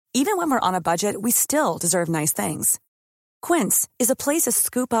Even when we're on a budget, we still deserve nice things. Quince is a place to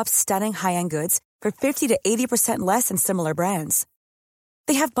scoop up stunning high-end goods for 50 to 80% less than similar brands.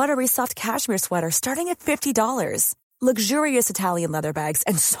 They have buttery soft cashmere sweaters starting at $50, luxurious Italian leather bags,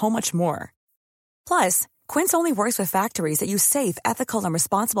 and so much more. Plus, Quince only works with factories that use safe, ethical, and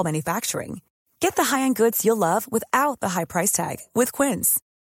responsible manufacturing. Get the high-end goods you'll love without the high price tag with Quince.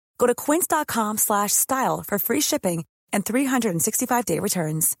 Go to quince.com/style for free shipping and 365-day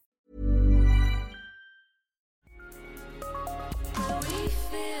returns.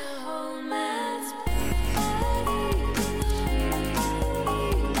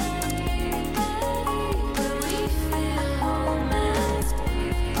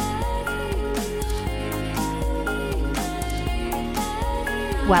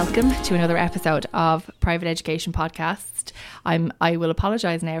 Welcome to another episode of Private Education Podcast. I will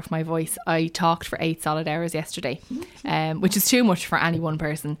apologise now for my voice. I talked for 8 solid hours yesterday, which is too much for any one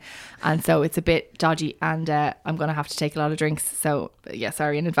person, and so it's a bit dodgy, and I'm going to have to take a lot of drinks. So yeah,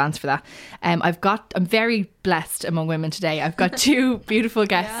 sorry in advance for that. I'm very blessed among women today. I've got two beautiful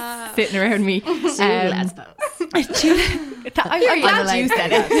guests sitting around me. I'm glad you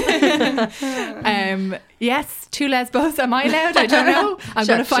said it. Yes, two lesbos. Am I allowed? I don't know. I'm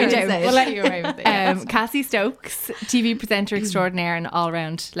going to find out. We'll let you away with it. Cassie Stokes, TV presenter extraordinaire and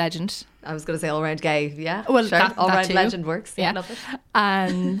all-round legend. I was going to say all-round gay, yeah. Well, sure. All-round legend works. Yeah. Love it.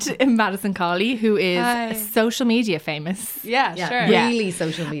 And Madison Cawley, who is social media famous. Yeah, sure. Really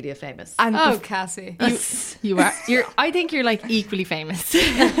social media famous. And Cassie. You are. I think you're like equally famous.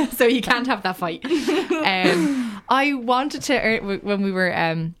 So you can't have that fight. I wanted to, when we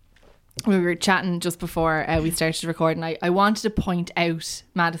were chatting just before we started recording, I wanted to point out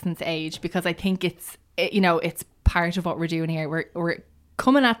Madison's age because I think it's part of what we're doing here. We're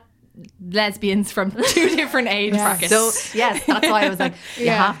coming at lesbians from two different age brackets. So yes, that's why I was like, you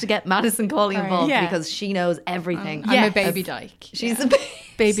have to get Madison Cawley involved because she knows everything. I'm a baby dyke. She's a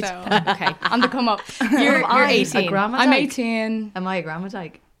baby. So, okay, on the come up. You're 18. I'm 18. Am I a grandma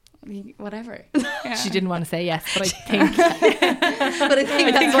dyke? Whatever. Yeah. She didn't want to say yes, but I think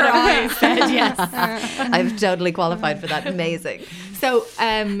that's what I said yes. I've totally qualified for that. Amazing. So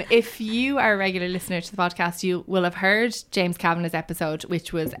if you are a regular listener to the podcast, you will have heard James Kavanagh's episode,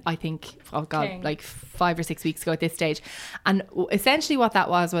 which was, I think, like 5 or 6 weeks ago at this stage. And essentially what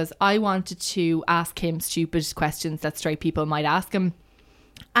that was I wanted to ask him stupid questions that straight people might ask him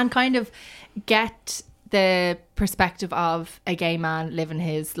and kind of get the perspective of a gay man living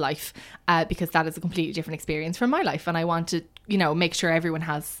his life, because that is a completely different experience from my life, and I want to make sure everyone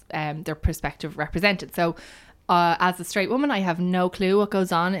has their perspective represented. So as a straight woman, I have no clue what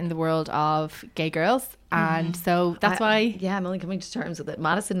goes on in the world of gay girls, and so that's why I'm only coming to terms with it.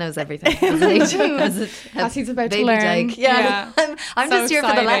 Madison knows everything as he's about baby to learn. Dyke. I'm so just here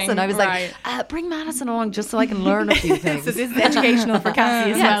for the lesson. I was right. like, bring Madison along just so I can learn a few things. So this is educational for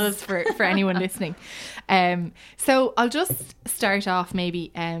Cassie as well as for anyone listening. So I'll just start off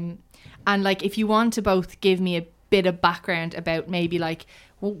maybe and like if you want to both give me a bit of background about maybe like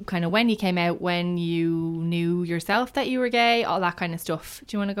kind of when you came out, when you knew yourself that you were gay, all that kind of stuff.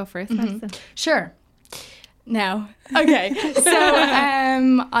 Do you want to go first, Madison? Sure. No. Okay. So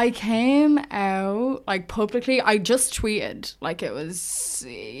I came out like publicly. I just tweeted like it was,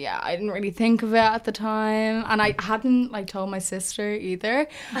 I didn't really think of it at the time, and I hadn't like told my sister either.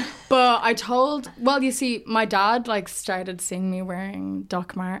 But I told, well, you see, my dad like started seeing me wearing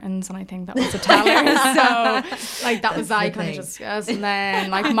Doc Martens, and I think that was a teller. So like that was I kind of just yes, and then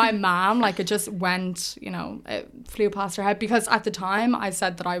like my mom, like it just went, it flew past her head because at the time I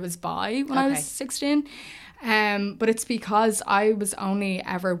said that I was bi when I was 16. But it's because I was only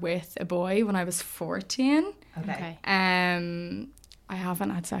ever with a boy when I was 14. Okay. I haven't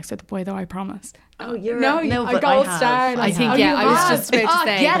had sex with a boy though, I promise. Oh, you're a gold star. I think I was just about to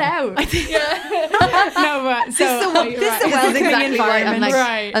say. Get out. No, but so this is a welcoming environment. Like,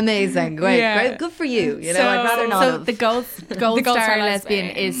 right. Amazing. Great. Good for you. I'd rather not. So the gold star lesbian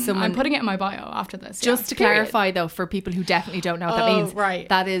is someone. I'm putting it in my bio after this. Just to clarify though, for people who definitely don't know what that means. Right.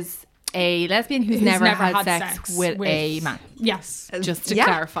 That is a lesbian who's never had sex with a man. Yes. Just to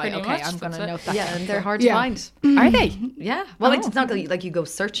clarify. Okay, much. I'm going to note that. Yeah, and they're hard to find. Are they? Yeah. Well, it's not like you go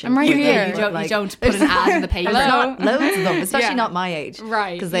searching. I'm right here. You don't put an ad in the paper. There's not loads of them, especially not my age.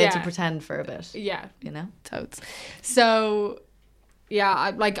 Right. Because they had to pretend for a bit. Yeah. Totes. So,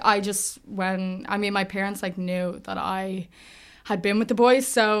 yeah, my parents like knew that I had been with the boys,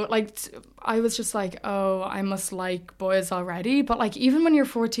 so like I was just like, oh, I must like boys already. But like even when you're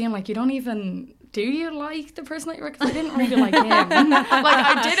 14, like you don't even do you like the person that you're with? Because I didn't really like him.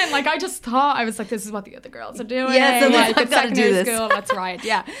 I didn't. I just thought, I was like, this is what the other girls are doing. Yeah, so it's secondary school, that's right.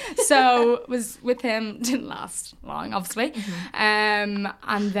 Yeah. So was with him, didn't last long, obviously. And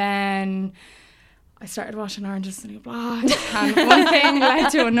then I started watching Orange is the New Black, and one thing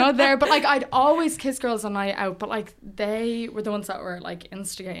led to another. But I'd always kiss girls on night out, but they were the ones that were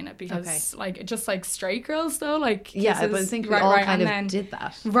instigating it, because just straight girls though, yeah, but I think we all kind of did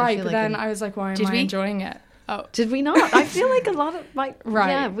that, right? But then I was like, why am I enjoying it? Oh, did we not? I feel like a lot of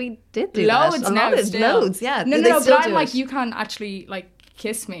yeah, we did do loads that. Loads, yeah. No, but I'm you can't actually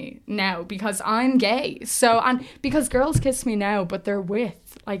kiss me now because I'm gay. So, and because girls kiss me now, but they're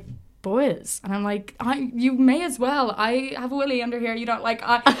with boys, and I'm like, you may as well. I have a willy under here. You don't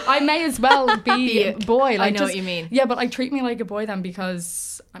I may as well be a boy. I know what you mean. Yeah, but treat me like a boy then,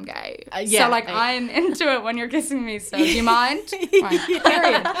 because I'm gay. Yeah. So I'm into it when you're kissing me. So do you mind? Right.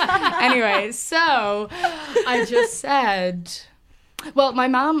 Period. Anyway, so I just said, well, my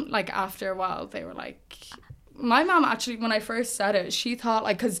mom, after a while, they were my mom actually, when I first said it, she thought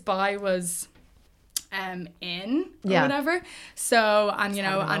because bi was in or whatever, so and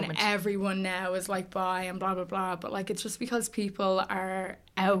and everyone now is bi and blah blah blah, but it's just because people are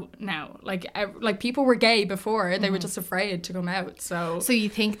out now, people were gay before, they were just afraid to come out. So you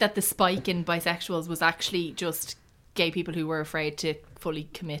think that the spike in bisexuals was actually just gay people who were afraid to fully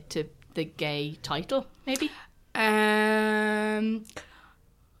commit to the gay title, maybe?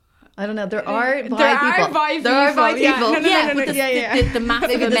 I don't know. There are bi people. There are bi people. The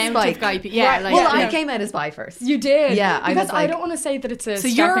massive amount of guy people. Yeah. Well, I came out as bi first. You did. Yeah. Because I don't want to say that it's a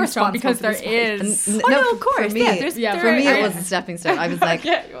stepping stone, because there is. No, of course. For me, it was a stepping stone. I was like,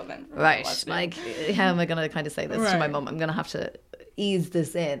 right, how am I going to kind of say this to my mum? I'm going to have to ease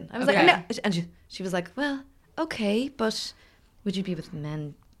this in. I was like, no. And she was like, well, okay, but would you be with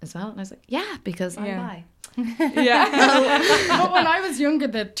men as well? And I was like, yeah, because I'm bi. Yeah. But when I was younger,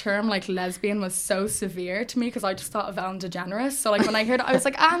 the term lesbian was so severe to me, because I just thought of Ellen DeGeneres. So when I heard it, I was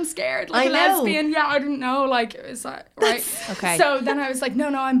like, I'm scared. A lesbian. Yeah, I didn't know. Is that right? Okay. So then I was like, no,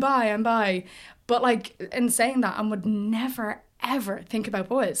 I'm bi. But in saying that, I would never ever think about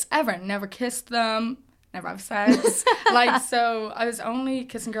boys, ever. Never kissed them, never have sex. So I was only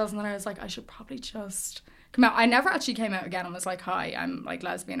kissing girls, and then I was like, I should probably just come out. I never actually came out again and was like, hi, I'm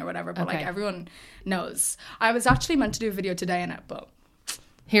lesbian or whatever, but everyone knows. I was actually meant to do a video today in it, but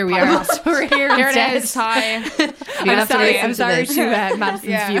here we are. We're here it is. Hi. I'm sorry to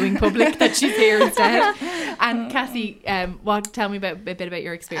Madison's viewing public that she's here instead. And Cassie, tell me a bit about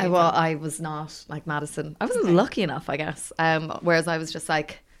your experience. Well, I was not like Madison. I wasn't lucky enough, I guess. Whereas I was just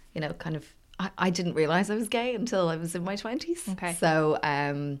kind of, I didn't realise I was gay until I was in my 20s. Okay. So,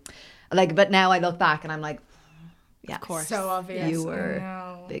 but now I look back and I'm like, yeah, of course, so obvious. You were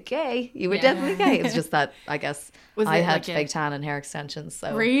a bit gay. You were definitely gay. It's just that I guess I had fake tan and hair extensions.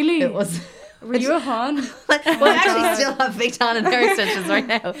 So really, it was. Were you a hon? Well, I actually still have fake tan and hair extensions right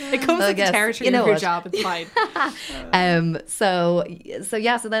now. It comes with the territory of your job. It's fine. So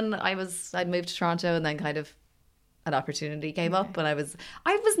then I'd moved to Toronto, and then kind of an opportunity came up, and I was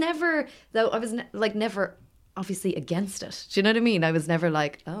never never obviously against it. Do you know what I mean? I was never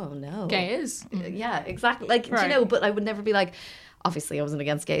like, oh no, gays. Yeah, exactly. Do you know? But I would never be like, obviously I wasn't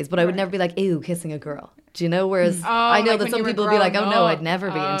against gays, but I would never be like, ew, kissing a girl. Do you know? Whereas I know that some people would be like, oh no, I'd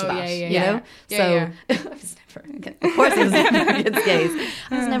never be into that. You know? I was never, of course I was never against gays.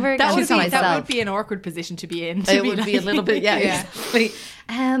 I was never against myself. That would be an awkward position to be in. It would be a little bit, exactly.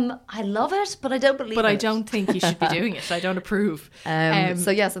 I love it, but I don't believe it. But I don't think you should be doing it. I don't approve.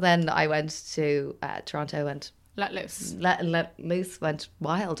 So then I went to Toronto and let loose. Let loose, went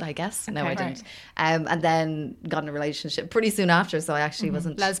wild, I guess. No, I didn't. And then got in a relationship pretty soon after, so I actually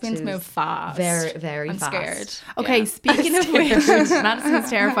wasn't. Lesbians move fast. Very, very I'm fast. Scared. Okay, speaking of which, Madison's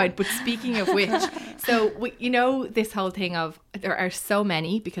terrified, but speaking of which, so this whole thing of there are so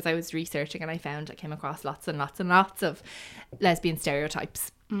many, because I was researching and I came across lots and lots and lots of lesbian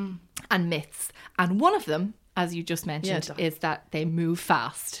stereotypes and myths. And one of them, as you just mentioned, is that they move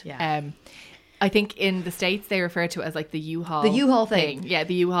fast. Yeah. I think in the States they refer to it as the U-Haul. The U-Haul thing. Yeah,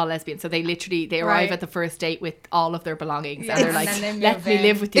 the U-Haul lesbian. So they arrive at the first date with all of their belongings and they're like, let me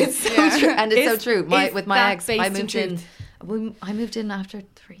live with you. It's so true. And it's so true. With my ex, I moved in after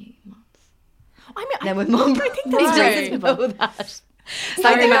 3 months. I mean, with mum. I think that's doesn't know that.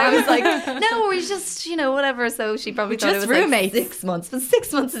 Sorry, I was like, no, we're just, whatever. So she probably thought it was roommates. Like 6 months, but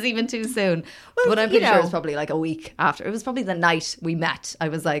 6 months is even too soon. Well, but I'm pretty sure it was probably like a week after. It was probably the night we met. I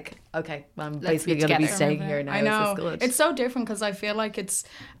was like, okay, well, I'm basically going to be staying here now. I know. It's so different because I feel like it's,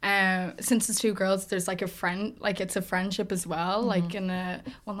 since it's two girls, there's like a friend, like it's a friendship as well. Like in a,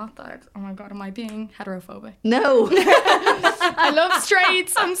 well, not that. Oh my God, am I being heterophobic? No. I love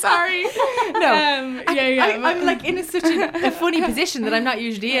straights. I'm sorry. No. I'm like in such a funny position that I'm not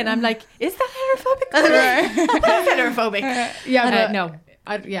usually in. I'm like, is that heterophobic? What is heterophobic? No.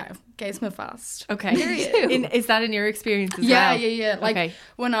 Gays move fast. Okay. Is that in your experience as well? Yeah. Like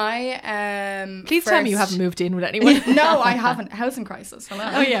when I please tell me you haven't moved in with anyone. No, I haven't. Housing crisis. Hello.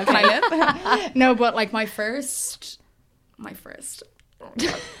 Oh yeah. Can I live? No, but like my first.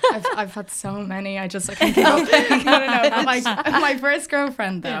 I've had so many. I can't keep up. No. But like my first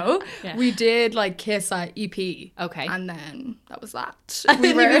girlfriend though, we did like kiss at EP. Okay. And then that was that.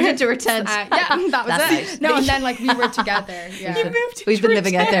 We moved into her tent. That was it. Nice. No, and then like we were together. Yeah. We've been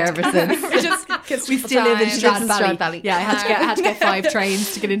living out there ever since. We just kissed. We still live in Stradbally. Yeah, I had to get 5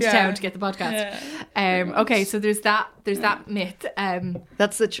 trains to get into town to get the podcast. Yeah. Okay, so there's that myth.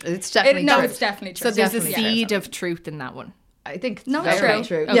 That's it's definitely true. It's definitely true. So there's a seed of truth in that one. I think not very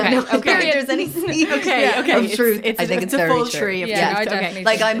true. Okay. Yeah, I don't think there's any seed of truth. I think it's a full tree of truth. Yeah, okay.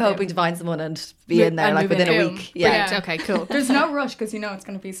 Like I'm hoping to find someone and be in there like within a week. Yeah. Right. Okay, cool. There's no rush because it's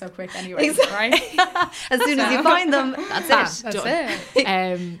going to be so quick anyway, right? As soon as you find them, that's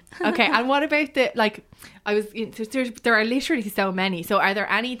it. Okay, and what about the like? There are literally so many. So are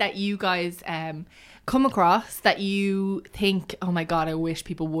there any that you guys come across that you think, oh my God, I wish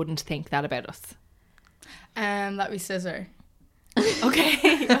people wouldn't think that about us? That we scissor.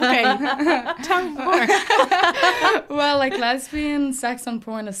 Okay. Tell me more. Well, like lesbian sex on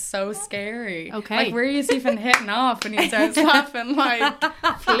porn is so scary. Okay. Like where he's even hitting off and he starts laughing like,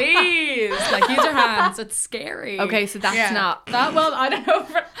 please, like use your hands. It's scary. Okay, so that's not that. Well, I don't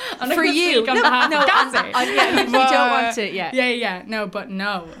know for you. On behalf of Cassie. You don't want to. Yeah. No, but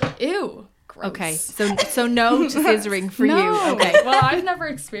no. Ew. Gross. Okay, so no to scissoring for you. Okay. Well, I've never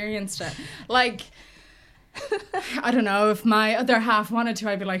experienced it. Like. I don't know, if my other half wanted to,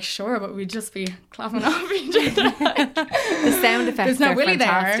 I'd be like, sure, but we'd just be clapping off each other. Like, the sound effects there's no are Willy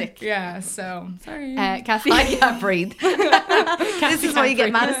fantastic. There. Yeah, so sorry. Cassie? I can't breathe. This is why you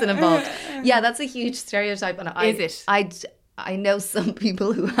get Madison involved. Yeah, that's a huge stereotype. And is it? I know some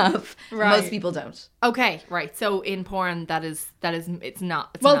people who have. Right. Most people don't. Okay, right. So in porn, it's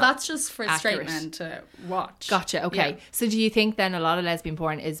not. That's just for accurate. Straight men to watch. Gotcha. Okay. Yeah. So do you think then a lot of lesbian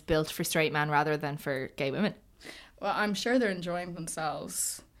porn is built for straight men rather than for gay women? Well, I'm sure they're enjoying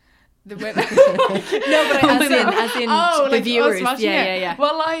themselves. The women. No, but as in the like viewers. Yeah.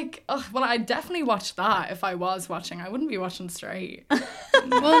 Well, I definitely watch that if I was watching. I wouldn't be watching straight.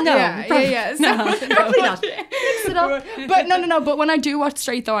 Well, no. Yeah. So, probably not. Mix it up. But no. But when I do watch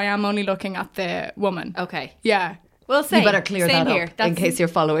straight, though, I am only looking at the woman. Okay. Yeah. Well, you better clear that up in case your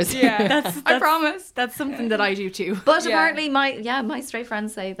followers. Yeah, that's I promise. That's something that I do too. But apparently, my straight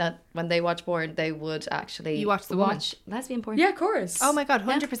friends say that when they watch porn, they would actually watch lesbian porn. Yeah, of course. Oh my God,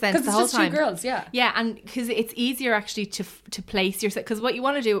 100%. Because the whole just time. Two girls. Yeah. Yeah, and because it's easier actually to place yourself. Because what you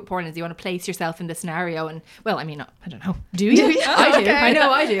want to do with porn is you want to place yourself in the scenario. And well, I mean, I don't know. Do you? I do. Okay. I know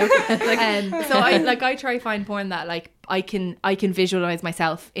I do. So I try to find porn that like I can visualize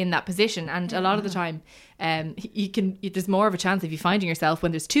myself in that position, and a lot of the time. There's more of a chance of you finding yourself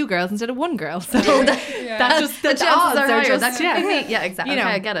when there's two girls instead of one girl. So that's just the chances are higher. Yeah, exactly. Okay,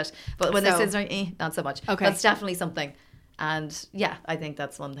 I get it. But when they're scissoring, not so much. Okay, that's definitely something. And yeah, I think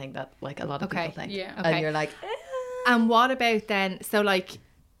that's one thing that like a lot of people think. Yeah. Okay. And you're like, and what about then? So like,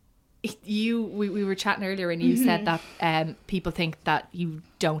 we were chatting earlier, and you said that people think that you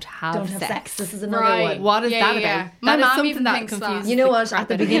don't have sex. This is another one. What is that about? My that is mom something that confuses. You know what? At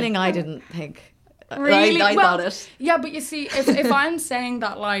the beginning, I didn't think. Really? I thought it. Yeah, but you see, if I'm saying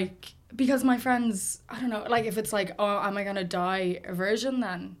that, like, because my friends, I don't know, like, if it's like, oh, am I going to die a virgin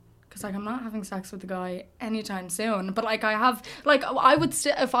then? Because, like, I'm not having sex with a guy anytime soon. But, like, I have, like, I would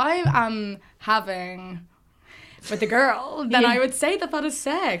still, if I am having with a girl, then I would say that is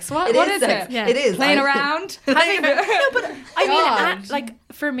sex. What is sex. it? Yeah. It is. Playing around? No, but I mean, like,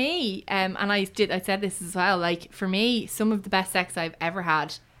 for me, and I said this as well, like, for me, some of the best sex I've ever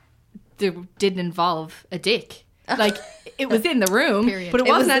had didn't involve a dick. Like it was in the room, but it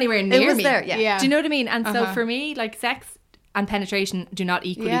wasn't anywhere near me. There, yeah. Do you know what I mean? And so for me, like sex and penetration do not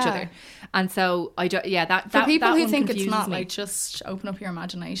equal each other. And so I do, that for people that who think it's not, me. like, just open up your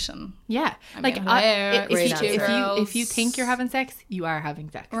imagination. Yeah, if you think you're having sex, you are having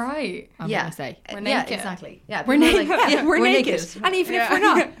sex, right? I'm gonna say we're naked. Exactly. Yeah, we're naked. We're naked. And even if we're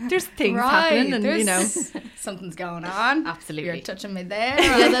not, there's things happening, and you know, something's going on. Absolutely, you're touching me there.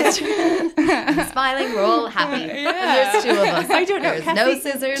 Yeah, that's true. I'm smiling, we're all happy. Yeah. There's two of us. I don't know. There's Cassie, no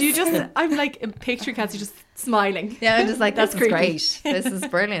scissors. Do you just? I'm like picture Cassie just smiling. Yeah, I'm just like, that's great. This is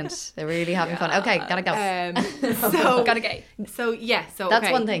brilliant. They're really having fun. Okay, gotta go. So gotta go. So yeah, so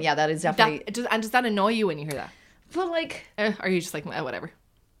that's one thing. Yeah, that is definitely. Does that annoy you when you hear that? But like, are you just like, whatever?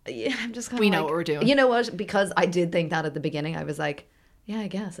 Yeah, I'm just kind of. We know what we're doing. You know what? Because I did think that at the beginning, I was like, yeah, I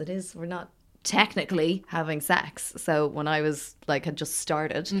guess it is. We're not technically having sex. So when I was like, had just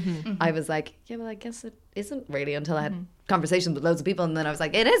started, I was like, yeah, well, I guess it isn't really, until I had conversations with loads of people, and then I was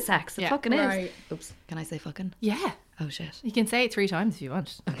like, it is sex. It fucking is. Oops. Can I say fucking? Yeah. Oh shit. You can say it 3 times if you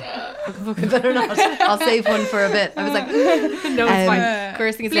want. Okay. Better not. I'll save one for a bit. I was like, no, it's fine.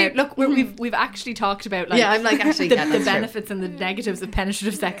 Cursing is loud. Look, we've actually talked about like, I'm like, actually the benefits and the negatives of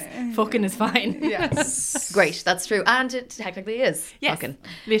penetrative sex. Fucking is fine. Yes. Great, that's true. And it technically is. Yes, fucking.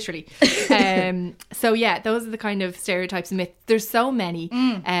 Literally. So yeah, those are the kind of stereotypes and myths. There's so many.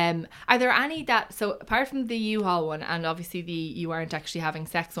 Are there any that, so apart from the U-Haul one, and obviously the you aren't actually having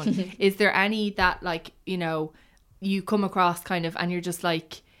sex one, is there any that, like, you know, you come across kind of and you're just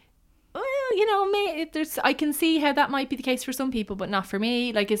like, well, you know, I can see how that might be the case for some people, but not for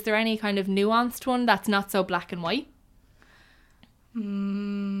me. Like, is there any kind of nuanced one that's not so black and white? I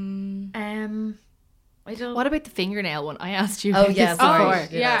don't. What about the fingernail one? I asked you. Oh yes, before.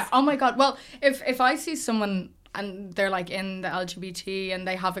 Yeah. Oh my god. Well, if I see someone and they're like in the LGBT and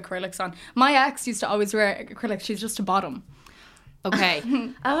they have acrylics on, my ex used to always wear acrylics. She's just a bottom. Okay.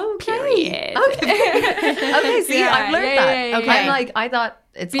 Period. Okay. See, I've learned that. Okay. I'm like, I thought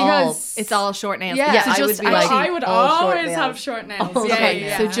it's all short nails. Yeah. So just, I would always have short nails.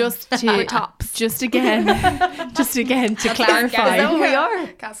 Okay. So just to tops. Just again to clarify. That's we are.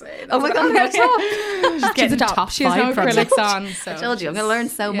 Oh my god, that's top. She's getting the top. She has no acrylics on. So I told you, I'm going to learn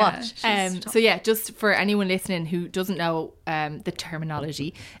so much. So yeah, just for anyone listening who doesn't know the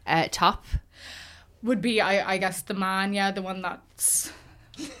terminology, top would be, I guess, the man, the one that's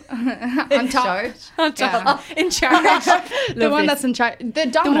on top. On top. In charge. The one that's in charge. The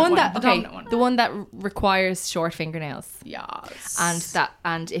dominant one. The one that requires short fingernails. Yes.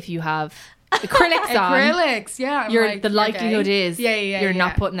 And if you have acrylics on, the likelihood is you're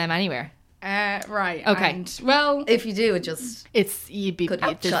not putting them anywhere. Right. Okay. And, well, if you do, you'd be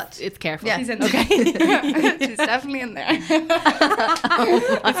shut. It's careful. Yeah. She's in there. Okay. She's definitely in there.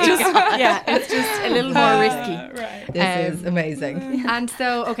 It's just a little more risky. Right. This is amazing. And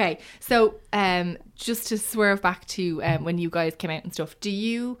so, just to swerve back to when you guys came out and stuff, do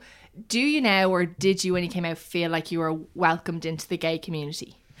you now, or did you when you came out feel like you were welcomed into the gay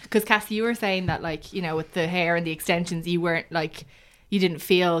community? Because Cassie, you were saying that, like, you know, with the hair and the extensions, you weren't like, you didn't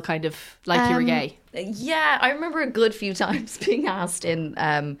feel kind of like you were gay. Yeah, I remember a good few times being asked in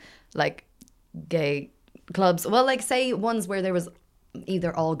like gay clubs. Well, like, say ones where there was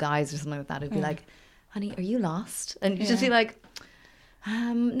either all guys or something like that. It'd be like, honey, are you lost? And you'd just be like,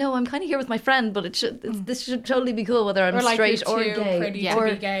 no, I'm kind of here with my friend, but this should totally be cool whether I'm like straight or gay. Pretty to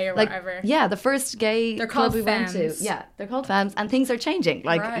be gay or like, whatever. Yeah, the first gay club we went to. Femmes. Yeah, they're called femmes, and things are changing.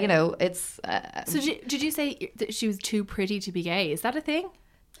 Like, you know, it's... so did you say that she was too pretty to be gay? Is that a thing?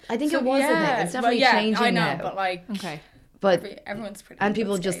 I think it was a thing. It's definitely changing I know, now. but like... Okay. But everyone's pretty. And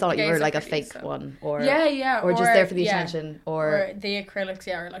people just thought you were like a fake one, or or just there for the attention, or the acrylics,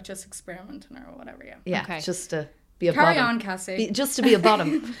 or like just experimenting or whatever. Yeah, just to be a carry bottom. on, Cassie. Just to be a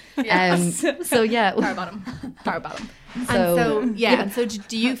bottom. So yeah, power bottom. And so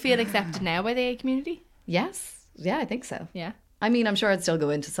do you feel accepted now by the gay community? Yes, yeah, I think so. Yeah. I mean, I'm sure I'd still go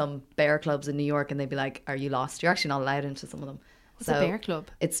into some bear clubs in New York, and they'd be like, "Are you lost?" You're actually not allowed into some of them. What's a bear club?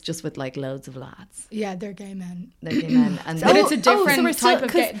 It's just with like loads of lads. Yeah, they're gay men. They're gay men, and but it's a different type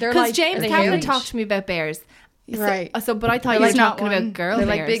of gay. They're like James Cameron talked to me about bears. Right. So, but I thought you were talking about girl bears.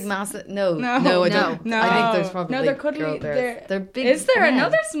 They're like big, massive. No, I don't. No. I think there's probably there could girl be. bears. They're big. Is there? men. No,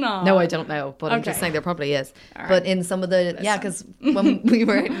 there's not. No, I don't know, but I'm just saying there probably is. Right. But in some of the because when we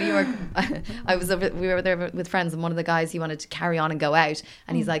were in New York, we were there with friends, and one of the guys, he wanted to carry on and go out,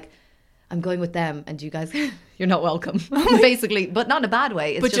 and he's like, I'm going with them, and you guys, you're not welcome, basically, but not in a bad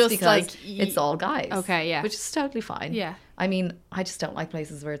way. It's just because like, it's all guys. Okay, yeah. Which is totally fine. Yeah. I mean, I just don't like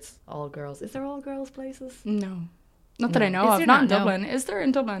places where it's all girls. Is there all girls places? No. Not that I know of. Not in Dublin. Is there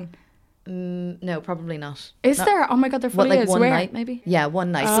in Dublin? No, probably not. Is there? Oh my God, there fully like is. one Where? night maybe? Yeah,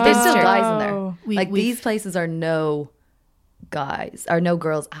 one night. So there's still guys in there. Like these places are no guys or no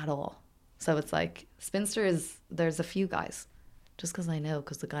girls at all. So it's like spinster is there's a few guys. Just because I know,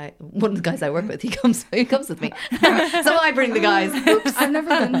 because one of the guys I work with, he comes with me. So I bring the guys. Oops. I've never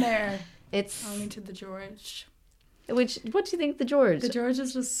been there. It's only to the George. What do you think the George? The George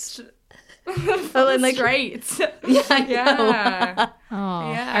is just and like straight. Yeah.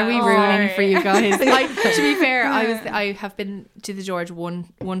 Oh, yeah. Are we ruining for you guys? To be fair, I have been to the George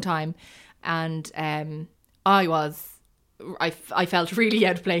one time, and I felt really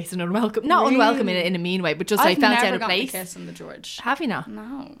out of place and unwelcome. Not really? Unwelcome in a mean way, but just I felt out of place. I've never kiss in the George. Have you not?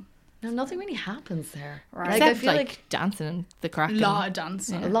 No, nothing really happens there. Right. Except I feel like dancing and the crack. A lot of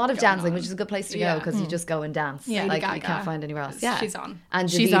dancing. A lot of dancing, which is a good place to go because you just go and dance. Yeah, like you can't find anywhere else. Yeah, she's on. And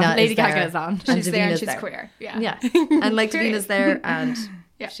she's on. Lady Gaga is on. She's there and she's queer. Yeah. And like Davina's there and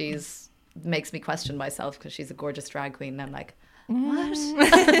she's makes me question myself because she's a gorgeous drag queen and I'm like, what?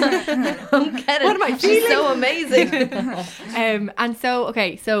 I don't get it. What am I feeling? She's so amazing. And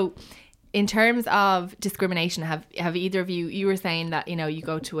so in terms of discrimination, have either of you were saying that, you know, you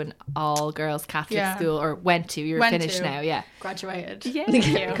go to an all girls Catholic school or you're finished now, graduated. Yeah.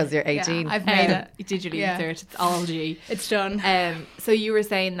 Because you're 18. I've made it. Digitally insert, it's all G. It's done. So you were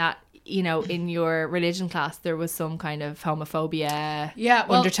saying that, you know, in your religion class there was some kind of homophobia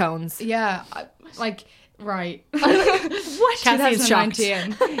undertones. Yeah. Right. What? Cassie is shocked.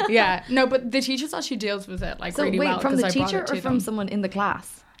 Yeah. No, but the teacher thought she deals with it really well. From the teacher or from someone in the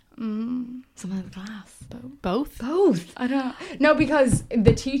class? Someone in the class. Both. I don't. No, because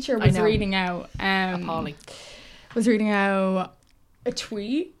the teacher was reading out. Appalling. Was reading out a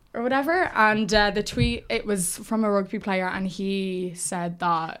tweet or whatever, and the tweet, it was from a rugby player, and he said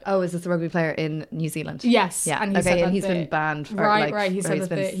that... Oh, is this a rugby player in New Zealand? Yes. Yeah. And he said and he's been banned for right. He said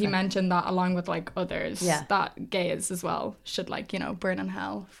that he mentioned that along with like others, that gays as well should like, you know, burn in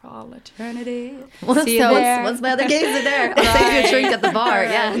hell for all eternity. Once my other gays are there, I'll save you a drink at the bar.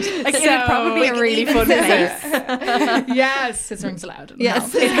 Yeah. It'd probably be a really fun place. Yes, scissoring's allowed.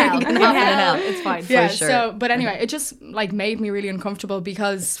 Yes, in hell. It's fine. Yeah. For sure. So, but anyway, it just like made me really uncomfortable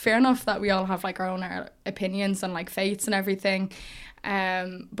because fair enough that we all have like our own opinions and like faiths and everything,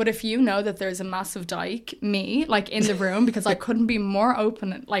 but if you know that there's a massive dyke, me, like in the room, because I couldn't be more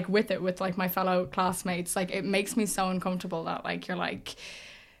open like with like my fellow classmates, like it makes me so uncomfortable that like you're like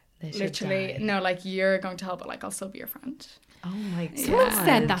literally no, like you're going to hell, but like I'll still be your friend. Oh my god! Someone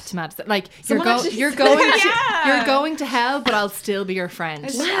said that to Madison. Like you're going to hell, but I'll still be your friend. Wow,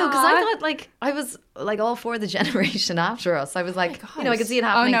 because I thought like I was like all for the generation after us. I was like, you know, I could see it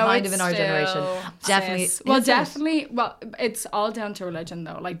happening kind of in our generation. Definitely. Definitely. Well, it's all down to religion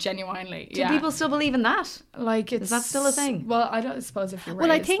though. Like genuinely. Do people still believe in that? Like, is that still a thing? Well, I don't suppose if you're.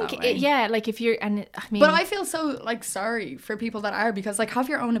 Well, I think like if you're, and I mean, but I feel so like sorry for people that are, because like have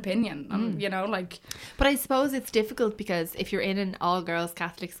your own opinion, you know, like. But I suppose it's difficult because if you're in an all girls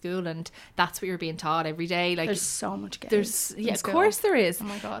Catholic school and that's what you're being taught every day, like there's so much gays. Of course there is. Oh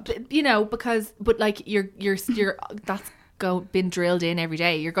my god. But, you know, but like you're that's been drilled in every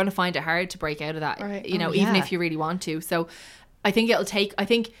day. You're going to find it hard to break out of that, right. You know, even if you really want to. So I think I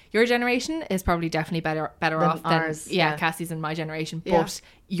think your generation is probably definitely better off than ours, Cassie's and my generation, but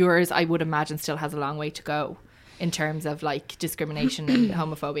yours I would imagine still has a long way to go in terms of like discrimination and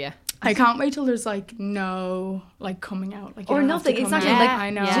homophobia. I can't wait till there's like no like coming out like or nothing exactly. Like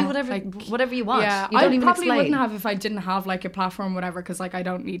I know do whatever you want. Yeah, you don't I even probably explain. wouldn't have if I didn't have like a platform, whatever, because like I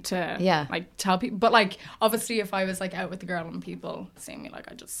don't need to like tell people. But like obviously, if I was like out with the girl and people seeing me,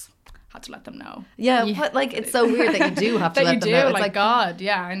 like I just had to let them know. Yeah, but like it's so weird that you do have to let them know. It's like God,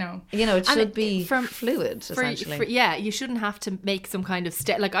 yeah, I know. You know, it should be fluid essentially. You shouldn't have to make some kind of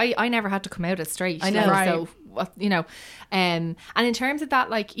like I never had to come out as straight. I know, right? So you know, and in terms of that,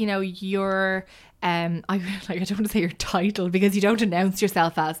 like, you know, your I don't want to say your title because you don't announce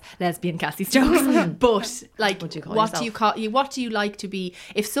yourself as lesbian Cassie Stokes, but like what do you like to be?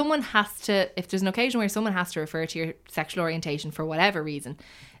 If there's an occasion where someone has to refer to your sexual orientation for whatever reason,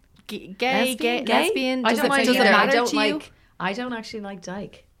 gay, lesbian, does it matter to you? I don't actually like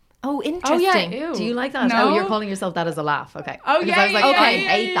dyke. Oh, interesting. Oh, yeah. Do you like that? No. Oh, you're calling yourself that as a laugh. Okay. Oh, because yeah. I was like, I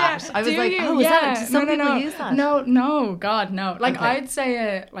hate that. I was like, oh, is that? Do some people use that? No, God, no. Like, I'd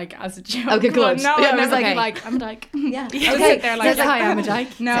say it like as a joke. Okay, good. No, I was like, I'm a dyke. Yeah. I would sit there like, hi, I'm a dyke.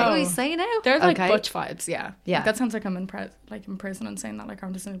 Is No. that what you say now? There's like butch vibes, yeah. Yeah. That sounds like I'm in prison and saying that like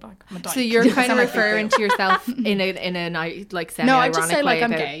I'm just in black. I'm a dyke. So you're kind of referring to yourself in a like semi-ironic way. No, I just say like I'm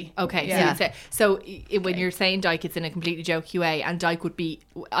gay. Okay, yeah. so when you're saying dyke, it's in a completely jokey way, and dyke would be,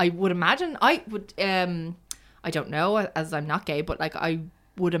 I would imagine, I don't know, as I'm not gay, but like I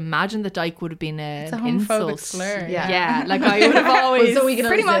would imagine that dyke would have been it's a an homophobic insult. slur. Yeah, like I would have always so we can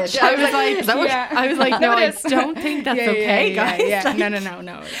pretty much. I was like, no, I don't think that's okay, guys. Yeah. Like,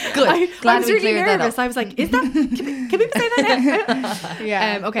 No. Good. I was really nervous. I was like, is that? Can people say that now?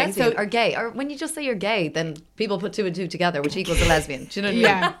 Yeah. Okay. Lesbian So or gay, or when you just say you're gay, then people put 2 and 2 together, which equals a lesbian. Do you know what I mean?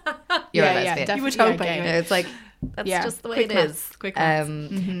 Yeah. You're a lesbian. You would Definitely hope gay. anyway. It's like that's just the way Quick it maths, is. Quick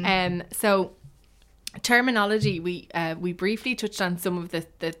maths. So terminology, we briefly touched on some of the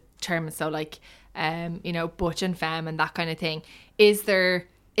terms. So like, you know, butch and femme and that kind of thing. Is that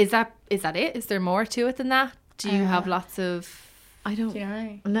it? Is there more to it than that? Do you have lots of? I don't. Do you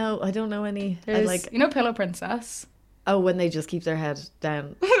know? No, I don't know any. I There's, like. you know, Pillow Princess. Oh, when they just keep their head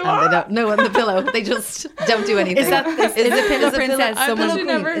down and they don't. No, on the pillow, they just don't do anything. Is a pillow princess someone? Is it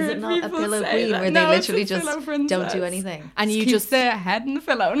not a pillow queen where they literally just don't do anything? And you just their head in the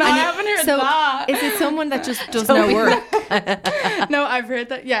pillow. No, I haven't heard that. Is it someone that just does no work? No, I've heard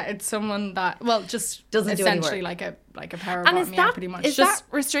that. Yeah, it's someone that just doesn't do any work. essentially like a power And bottom. Yeah, pretty much. Is that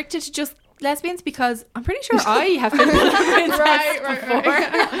restricted to just lesbians? Because I'm pretty sure I have been pillow princess before.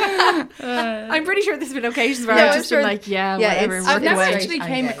 I'm pretty sure there's been occasions where I've just been like, whatever. I've never away. actually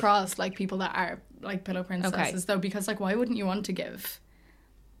came Okay. across like people that are like pillow princesses though, because like why wouldn't you want to give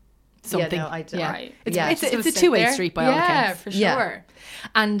something? Yeah, no, I don't. right? It's Just a sit two-way there. street by all accounts. for sure. Yeah.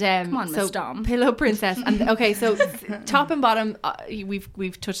 And Come on, so Miss Dom. pillow princess. And okay, so top and bottom,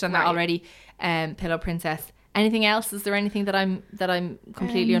 we've touched on that already. Pillow princess. Anything else? Is there anything that I'm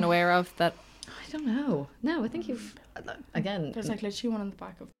completely unaware of that? I don't know. No, I think you've again. There's like literally one on the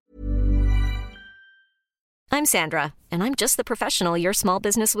back of. I'm Sandra, and I'm just the professional your small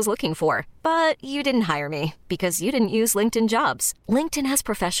business was looking for. But you didn't hire me because you didn't use LinkedIn Jobs. LinkedIn has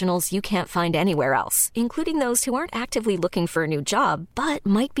professionals you can't find anywhere else, including those who aren't actively looking for a new job, but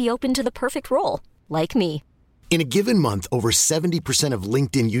might be open to the perfect role, like me. In a given month, over 70% of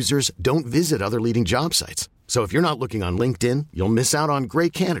LinkedIn users don't visit other leading job sites. So if you're not looking on LinkedIn, you'll miss out on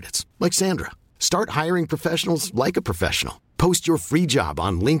great candidates like Sandra. Start hiring professionals like a professional. Post your free job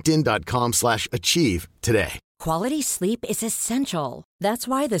on linkedin.com/achieve today. Quality sleep is essential. That's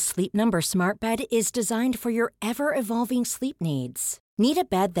why the Sleep Number Smart Bed is designed for your ever-evolving sleep needs. Need a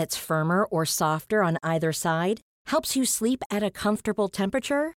bed that's firmer or softer on either side? Helps you sleep at a comfortable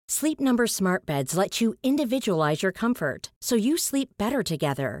temperature? Sleep Number Smart Beds let you individualize your comfort, so you sleep better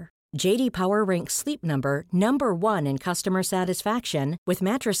together. J.D. Power ranks Sleep Number #1 in customer satisfaction with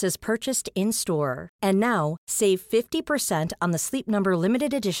mattresses purchased in-store. And now, save 50% on the Sleep Number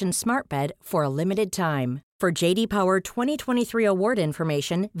Limited Edition Smart Bed for a limited time. For J.D. Power 2023 award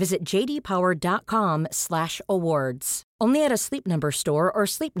information, visit jdpower.com/awards. Only at a Sleep Number store or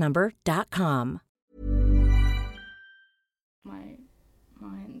sleepnumber.com. My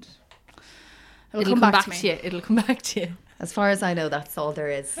mind. It'll come back to you. It'll come back to you. As far as I know, that's all there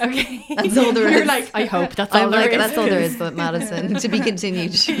is. Okay. That's all there is. You're like, I hope that's all there is. That's all there is, but Madison, to be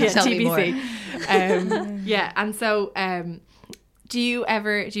continued. Tell me more. Yeah, and so do you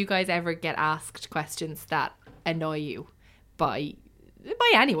guys ever get asked questions that annoy you by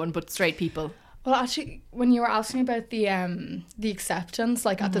anyone but straight people? Well, actually, when you were asking about the acceptance,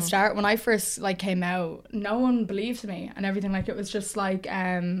 like at the start, when I first like came out, no one believed me and everything. Like it was just like,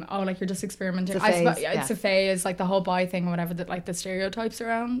 oh, like you're just experimenting. It's a phase, It's a phase, like the whole bi thing or whatever. That like the stereotypes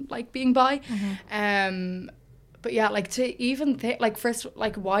around like being bi. But yeah, like to even think, like first,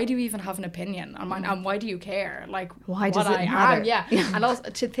 like why do you even have an opinion on mine, and why do you care? Like why does what it I matter? am? Yeah, and also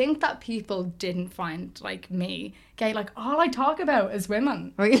to think that people didn't find like me gay. Like all I talk about is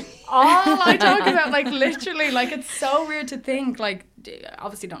women. Really? All I talk about, like literally, like it's so weird to think. Like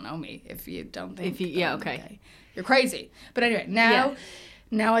obviously don't know me if you don't think. If you, yeah, okay, you're crazy. But anyway,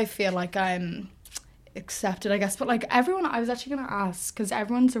 now I feel like I'm accepted, I guess. But like everyone, I was actually gonna ask because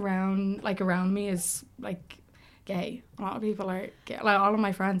everyone's around me is like gay. A lot of people are gay, like all of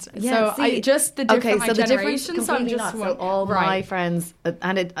my friends. Yeah, so see, I just the different so the difference generations. So I'm completely just not. So all my friends,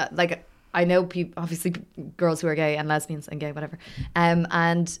 and it like I know people, obviously girls who are gay and lesbians and gay, whatever,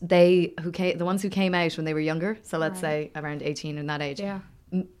 and the ones who came out when they were younger. So let's say around 18 in that age. Yeah.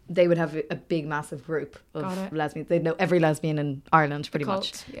 They would have a big, massive group of lesbians. They'd know every lesbian in Ireland, pretty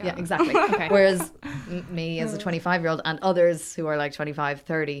much. Yeah, exactly. Okay. Whereas me as a 25-year-old and others who are like 25,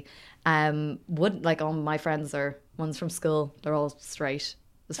 30, would like all my friends are ones from school. They're all straight,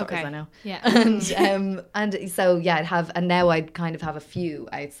 as far as I know. Yeah. And so and now I'd kind of have a few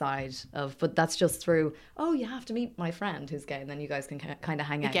outside of, but that's just through. Oh, you have to meet my friend who's gay, and then you guys can kind of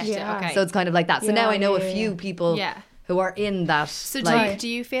hang out. Okay. So it's kind of like that. So now I know a few people. Yeah. who are in that. So do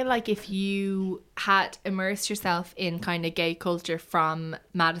you feel like if you had immersed yourself in kind of gay culture from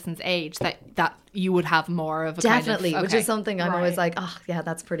Madison's age, that you would have more of a definitely, kind of, which is something I'm always like, oh yeah,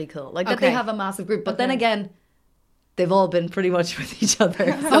 that's pretty cool. Like that they have a massive group, but then again, they've all been pretty much with each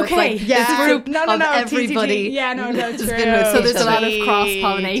other. So it's like this group of everybody. Yeah, no, that's true. So there's a lot of cross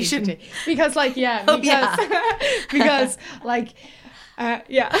pollination because because like.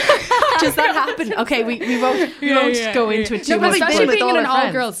 Does that happen? Okay, we won't go into it too much. Especially being in an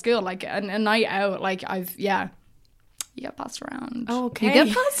all-girls school, like a night out, like you get passed around. Oh, okay. You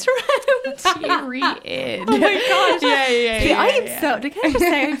get passed around. Period. Oh my gosh. See, I am can I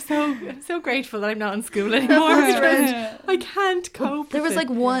just say I'm so grateful that I'm not in school anymore. I can't cope.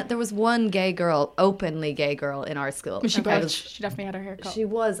 There was one gay girl, openly gay girl in our school. She definitely had her hair cut. She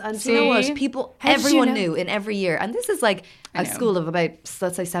was, and you know what? Everyone knew in every year, and this is like a school of about,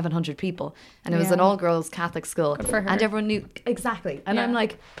 let's say, 700 people, and it was an all-girls Catholic school, good for her. and everyone knew exactly. And I'm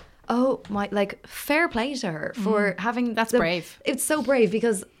like, oh my, like, fair play to her for having that's brave. It's so brave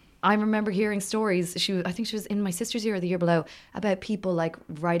because I remember hearing stories. I think she was in my sister's year or the year below, about people like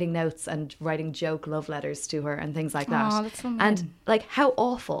writing notes and writing joke love letters to her and things like that. Oh, that's so mean. And like how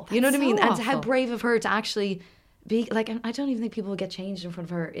awful, you know what I mean? awful. And how brave of her to actually be like, and I don't even think people would get changed in front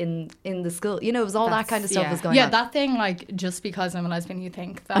of her in the school. You know, it was all that kind of stuff was going on. Yeah, that thing, like, just because I'm a lesbian, you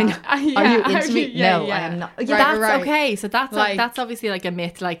think that. Are you into me? No, I am not. Yeah, that's okay. So that's like, that's obviously like a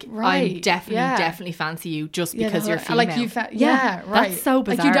myth. Like, I definitely fancy you just because you're female. Like right. That's so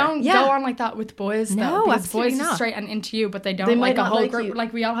bizarre. Like, you don't go on like that with boys, though. No, because absolutely boys not. are straight and into you, but they don't They like might a not whole like group. you.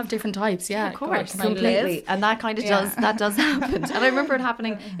 Like, we all have different types. Yeah, of course. Completely. And that kind of does happen. And I remember it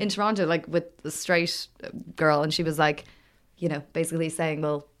happening in Toronto, like with the straight girl, and she was like, you know, basically saying,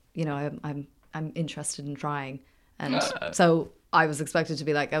 well, you know, I'm interested in trying. And so I was expected to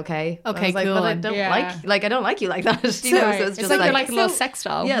be like, okay, cool. Like, but I don't I don't like you like that. You know? So it's just like you're like a little sex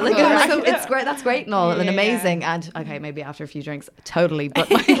doll. Yeah, like it's great. That's great and all and amazing. And okay, maybe after a few drinks, totally.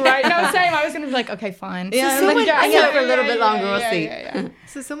 But like, right, no, same. I was gonna be like, okay, fine. Yeah, for a little bit longer. We'll see.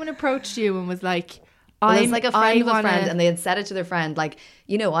 So someone approached you and was like, well, it was like a friend of a friend, and they had said it to their friend, like,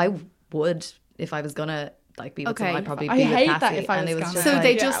 you know, I would, if I was gonna like be with someone, I'd probably be with Cassie. That if I was gonna. So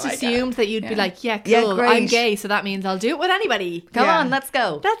they just assumed that you'd be like, yeah, cool, I'm gay, so that means I'll do it with anybody. Come on, let's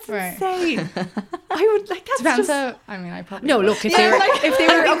go. That's insane. I would like that's depends just. I mean, I probably no. would. Look, if they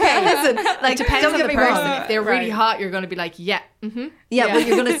were okay, listen, like depends don't on get the me person. wrong. If they're really hot, you're going to be like, yeah, but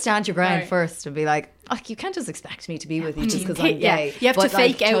you're going to stand your ground first and be like, oh, you can't just expect me to be with you just because I'm gay. You have to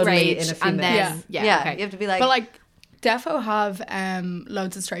fake outrage in a few and minutes. then Okay. You have to be like, but like. Defo have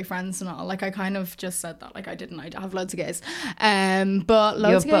loads of straight friends and all. Like I kind of just said that. Like I didn't. I have loads of gays. But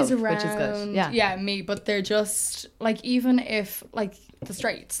loads of gays both, around. which is good. Yeah, me. But they're just like, even if like the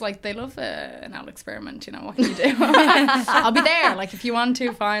straights, like they love an owl experiment. You know, what can you do? I'll be there. Like if you want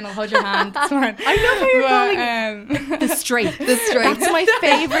to, fine. I'll hold your hand. That's fine. I love how you're calling the straight. The straight. That's my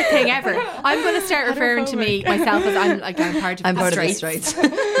favorite thing ever. I'm going to start referring to myself as I'm part of the straights.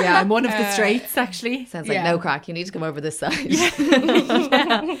 Yeah, I'm one of the straights actually. Sounds like no crack. You need to come over this side.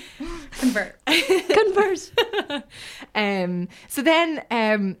 Convert. So then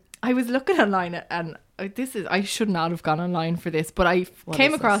I was looking online and I should not have gone online for this, but I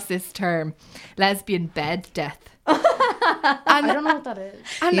came across this term, lesbian bed death. I don't know what that is.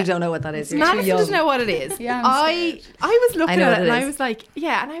 And you don't know what that is. Madison doesn't know what it is. Yeah, I was looking at it and I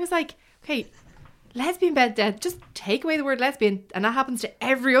was like, okay, lesbian bed death, just take away the word lesbian, and that happens to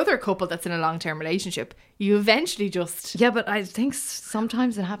every other couple that's in a long-term relationship. You eventually just... Yeah, but I think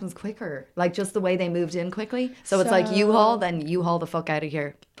sometimes it happens quicker. Like just the way they moved in quickly. So it's like U-Haul, then U-Haul the fuck out of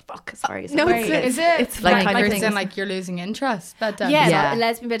here. Fuck, sorry. No, is it? It's like kind of thing. Then like you're losing interest. Bed death. Yeah.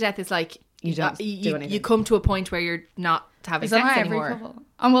 Lesbian bed death is like... You don't do anything. You come to a point where you're not having sex anymore. Every couple?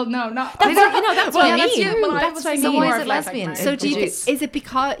 Well, no, not. That's what I mean. That's what I mean. So why is it lesbian? So do you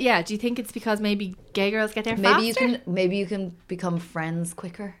think it's because maybe gay girls get there faster? Maybe you can become friends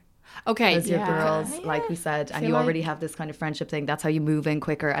quicker. Okay. As your girls, like we said, and you already have this kind of friendship thing. That's how you move in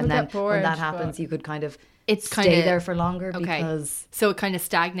quicker. And then when that happens, you could kind of stay there for longer because... So it kind of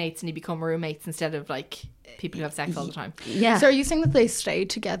stagnates and you become roommates instead of like people who have sex all the time. Yeah. So are you saying that they stay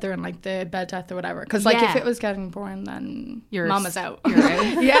together in like the bed death or whatever? Because like if it was getting boring, then Mama's out. You're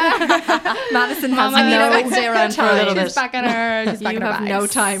out. Yeah. Madison has no stay around for a little bit. She's back in her. You have no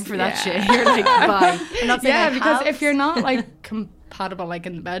time for that shit. You're like, bye. I'm not saying because if you're not like compatible like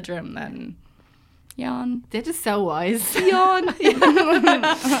in the bedroom, then Yawn. That is so wise. Yawn.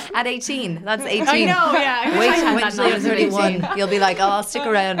 At 18. That's 18. I know, yeah. Wait till you're 31. You'll be like, oh, I'll stick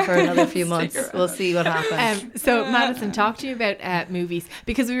around for another few months. We'll see what happens. So, Madison, talk to you about movies,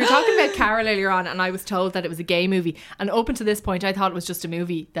 because we were talking about Carol earlier on, and I was told that it was a gay movie. And up until this point, I thought it was just a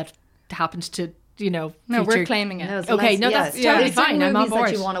movie that happened to, no, feature. We're claiming it. No, so okay, no, that's totally fine. I'm on board.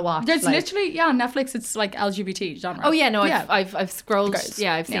 That you want to watch. There's literally, on Netflix, it's like LGBT genre. Oh yeah, no, I've scrolled. Gross.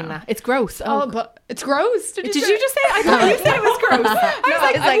 Yeah, I've seen that. It's gross. Oh, but it's gross. Did you just say? I thought you said it was gross. I was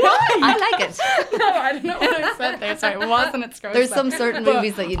like, I like it. No, I don't know what I said there. Sorry, it wasn't. It's gross. There's some certain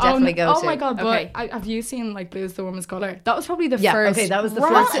movies that you definitely go to. Oh my god! But have you seen like Blue's the Warmest Colour? That was probably the first. Okay, that was the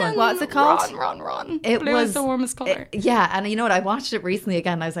first one. What's it called? Run. It Blue was is the Warmest Colour. Yeah, and you know what? I watched it recently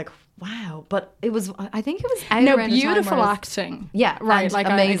again. And I was like, wow, but it was. I think it was out around beautiful the time acting. Yeah, right. Like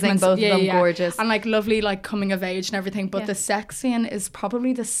amazing, both of them gorgeous, and like lovely, like coming of age and everything. But the sex scene is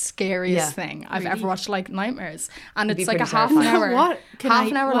probably the scariest thing I've ever watched. Like Nightmares, and it's like a half an hour. What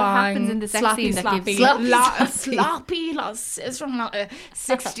happens in the sex scene? Sloppy, from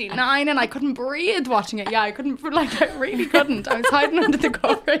 69, and I couldn't breathe watching it. Yeah, I couldn't. Like, I really couldn't. I was hiding under the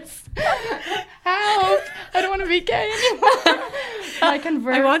covers. Help! I don't want to be gay anymore. I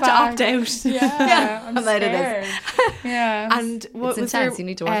want to opt out. Yeah, I'm out of scared. Yeah, and what was intense. You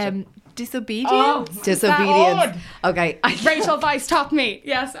need to watch it. Disobedience. Disobedience. Okay. Rachel Weisz, top me.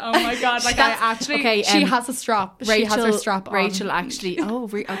 Yes. Oh my god. Like I actually. She has a strap. She has her strap on. Rachel actually. Oh,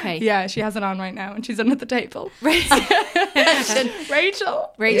 okay. Yeah, she has it on right now, and she's under the table. Rachel,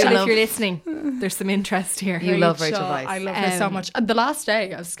 if you're listening, there's some interest here. You love Rachel Weisz. I love her so much. The last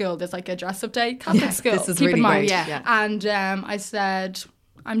day of school, there's like a dress-up day, Catholic school. This is Keep really in mind. great. Yeah. And I said,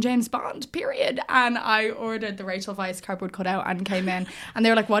 I'm James Bond, period. And I ordered the Rachel Weisz cardboard cutout and came in. And they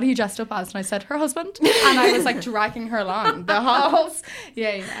were like, what are you dressed up as? And I said, her husband. And I was like dragging her along the halls.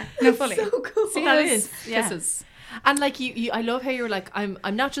 Yeah. No, fully. So cool. See, that is. Yeah. Kisses. And like you, I love how you were like, I'm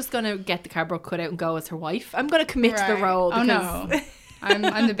not just going to get the cardboard cutout and go as her wife. I'm going to commit to the role. Oh, no.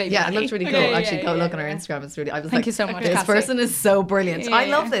 I'm the baby. Yeah, it looks really cool. Actually, go look on her Instagram. It's really. I was Thank you so much. This Cassie. person is so brilliant. Yeah. I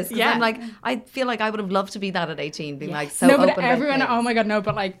love this. Yeah. I'm like, I feel like I would have loved to be that at 18, being like so open. No, but everyone. Oh my god, no,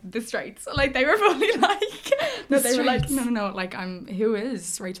 but like the straights, like they were probably like, they were like, no, like who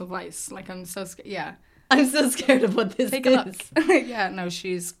is Rachel Weisz? Like I'm so scared. Yeah, I'm so scared of what this Take is. a look. Yeah, no,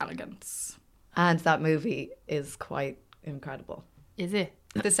 she's elegant. And that movie is quite incredible. Is it?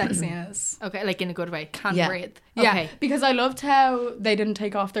 The sexiness. Okay, like in a good way. Can't breathe. Yeah, okay. Because I loved how they didn't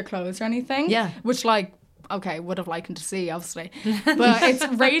take off their clothes or anything. Yeah. Which like, okay, would have liked to see, obviously. But it's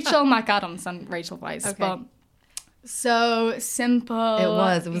Rachel McAdams and Rachel Weisz. Okay. But so simple. It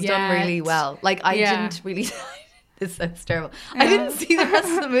was done really well. Like I didn't really. This sounds terrible. I didn't see the rest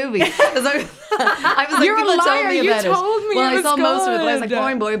of the movie because I was like, You're people a liar. told me about You told it. me Well, it I saw was most of it, but I was good.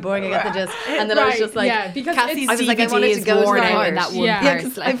 like, boring. I get the gist, and then I was just like, yeah, because Cassie's I was like, I DVD wanted to is go to worn the out part. in that one Yeah. part.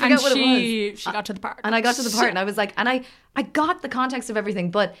 'cause Like, I forgot what it was. She got to the part, And I got to the part, and I was like, and I got the context of everything,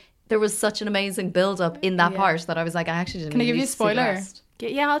 but there was such an amazing build up in that part that I was like, I actually didn't. Can I give need you a to see the spoiler? rest.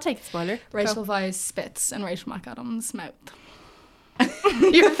 yeah, I'll take the spoiler. Rachel Weisz spits in Rachel McAdams' mouth.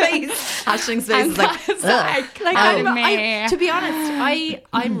 Your face. Ashling's face is like, To be honest,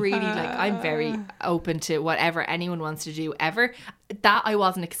 I'm really like, I'm very open to whatever anyone wants to do ever. That I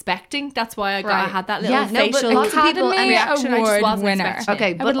wasn't expecting. That's why I had that little facial lots of people Academy reaction. Award winner.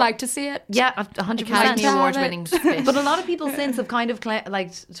 Okay, I would like to see it. Yeah, 100%. Academy Award winning spit. But a lot of people since have kind of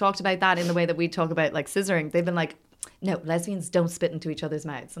talked about that in the way that we talk about like scissoring. They've been like, no, lesbians don't spit into each other's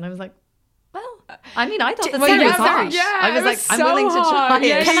mouths. And I was like, well, I mean, I thought the scene was hot. Yeah, I was like, so I'm willing to try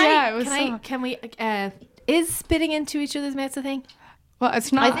it. Can we is spitting into each other's mouths a thing? Well,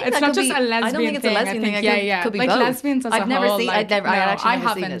 it's not. I think It's that not could just be- a lesbian I don't think it's a thing. lesbian thing. I Yeah, think yeah. it could be like both. lesbians as I've a never whole. seen- Like, I actually I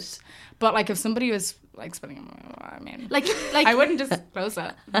never seen haven't. it. But like, if somebody was like spitting, I mean, Like I wouldn't disclose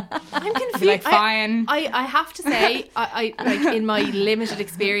it. I'm confused. Like, fine. I have to say, I like in my limited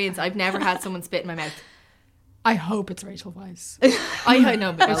experience, I've never had someone spit in my mouth. I hope it's Rachel Weisz. I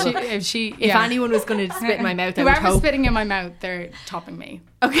know, but If anyone was going to spit in my mouth, I would whoever's hope. spitting in my mouth, they're topping me.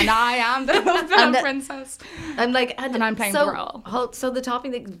 Okay. And I am the princess. And like, And I'm playing the role. So the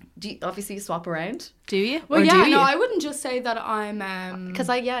topping that obviously you swap around. Do you? Well, Or yeah, do you? no, I wouldn't just say that I'm Because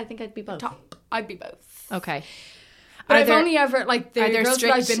I think I'd be both. top. I'd be both. Okay. But Are I've there- only ever, like, the are there girls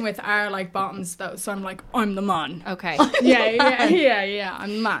that I've strict- been with are, like, bottoms, though. So I'm like, I'm the man. Okay. Yeah, I'm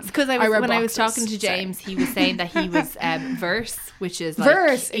the man. Because wear when I was boxers, talking to sorry. James, he was saying that he was verse, which is like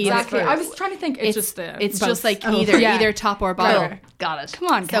Verse, either- exactly. I was trying to think, it's just the it's both. just like Oh. either Yeah. either top or bottom. Got it. Come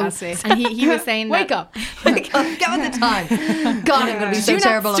on, Cassie. And he was saying Wake that, up. Get with the time. God, I'm going to be so Do not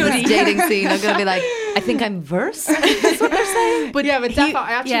terrible on study. this dating scene. I'm going to be like, I think I'm versed. That's what they're saying. But definitely,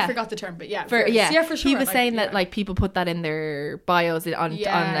 I actually forgot the term. But for sure. He was saying that like people put that in their bios on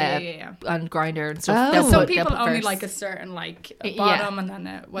Grindr and stuff. Oh. Some people only like a certain like a bottom and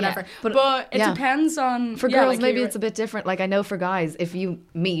then whatever. But it depends on for girls. Like maybe it's a bit different. Like I know for guys, if you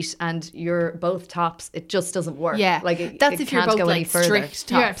meet and you're both tops, it just doesn't work. Yeah, like that's it if can't you're both go like any further. strict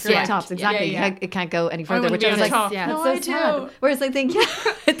tops. Yeah, tops exactly. It can't go any further. Which I was like, it's so sad. Whereas I think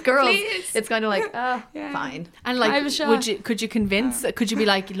it's girls. Please. It's kind of like, fine. And like, could you convince? Could you be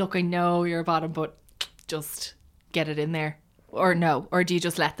like, look, I know you're a bottom, but just get it in there. Or no? Or do you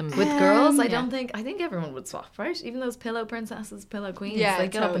just let them? With girls, I think everyone would swap, right? Even those pillow princesses, pillow queens, they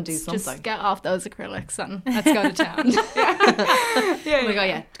get up and do something. Just get off those acrylics and let's go to town. Oh my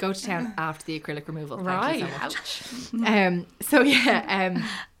god, go to town after the acrylic removal. Right. So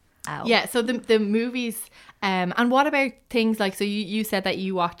the movies. And what about things like, so you said that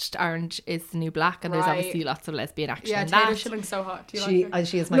you watched Orange is the New Black, and there's obviously lots of lesbian action in that. Taylor Schilling's so hot. Do you like her?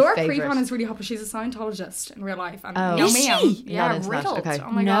 She is my Laura favourite. Prepon is really hot, but she's a Scientologist in real life. And is she? Yeah, riddled. Okay. Oh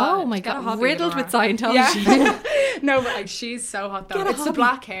my god. No, my god, riddled with Scientology. Yeah. No, but like she's so hot though. It's the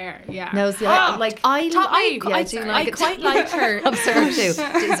black hair. Yeah. No, see, I quite like her. I'm sorry too. Is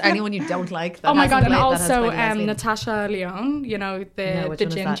there anyone you don't like? Oh my god, and also Natasha Lyonne, you know, the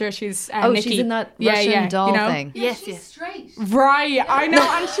ginger. She's Nikki. She's in that Russian doll thing. Yes. Straight. Right, I know,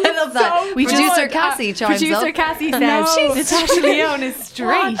 and she's I love that. So producer Cassie chimes up. Cassie says she's Natasha Lyonne is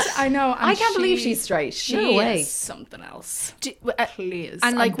straight. What? I know. I can't believe she's straight. She way. is something else. Please.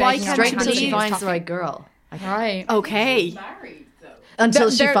 And like, why can't straight until she finds the right girl? Right. Okay.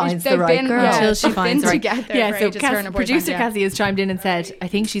 Until she finds the right girl. Until she finds the right girl. Yeah, so producer Cassie has chimed in and said, I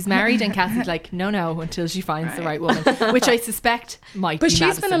think she's married, and Cassie's like, no, until she finds the right woman, which I suspect might be she's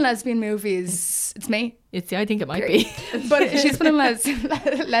Madison. been in lesbian movies. It's me. I think it might be. But she's been in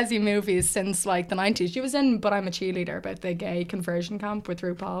lesbian movies since like the 90s. She was in But I'm a Cheerleader, about the gay conversion camp with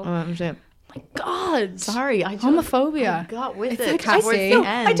RuPaul. Oh, shit. My God, sorry, homophobia. I got with it.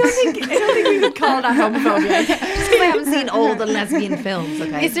 I don't think we could call that homophobia. Just because I haven't seen all the lesbian films.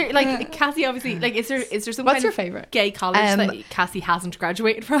 Okay. Is there like Cassie? Obviously, like is there some? What's kind your of favorite gay college that Cassie hasn't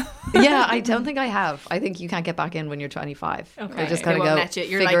graduated from? Yeah, I don't think I have. I think you can't get back in when you're 25. Okay, they just gotta go You're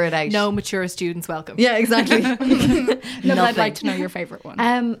figure like, it out. No mature students welcome. Yeah, exactly. No, I'd like to know your favorite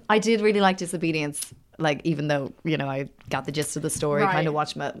one. I did really like Disobedience. Like, even though, you know, I got the gist of the story, kind of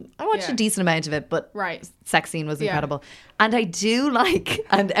watched a decent amount of it, but sex scene was incredible. And I do like,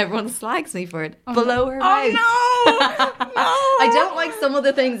 and everyone slags me for it, Below Her House. Oh no! I don't like some of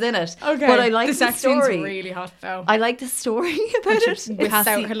the things in it, but I like the sex story. Scene's really hot though. I like the story about it. Without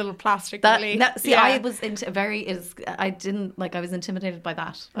her little plastic belly. I was I was intimidated by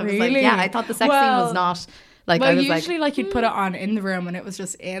that. I was like, I thought the sex scene was not... Like, well, usually like you'd put it on in the room and it was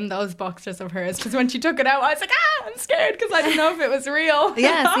just in those boxers of hers, because when she took it out I was like, I'm scared, because I didn't know if it was real.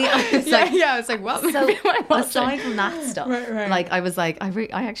 Yeah, see, I was like, well, so aside from that stuff, like I was like,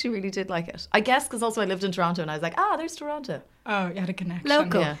 I actually really did like it. I guess because also I lived in Toronto and I was like, there's Toronto. Oh, you had a connection.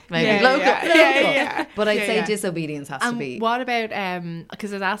 Local. Yeah, maybe. Local. Yeah. But I'd say Disobedience has to be. What about,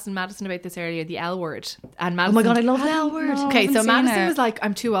 because I was asking Madison about this earlier, the L word. And Madison, oh my God, I love the L word. Okay, so Madison was like,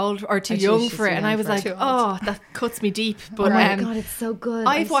 I'm too old or too young for it. And I was like, that cuts me deep. But oh my God, it's so good.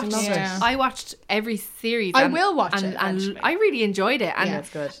 I watched every series. I will watch it. And I really enjoyed it. And, yeah,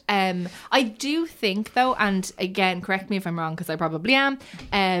 it's good. I do think though, and again, correct me if I'm wrong, because I probably am,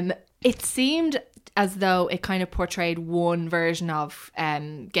 it seemed as though it kind of portrayed one version of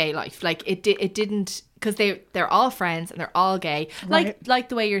gay life. Like it didn't, because they're all friends and they're all gay. Like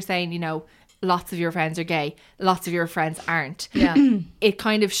the way you're saying, you know, lots of your friends are gay, lots of your friends aren't. Yeah. It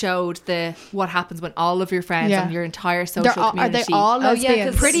kind of showed what happens when all of your friends and your entire social community. Are they all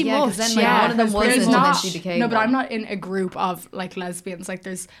lesbians? Pretty much. Then, one of them wasn't, and then she became. No, but I'm not in a group of like lesbians. Like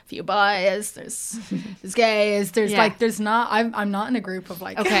there's a few boys, there's gays, there's not. I'm not in a group of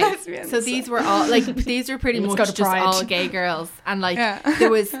like lesbians. So these were all like these were pretty much just all gay girls, and like there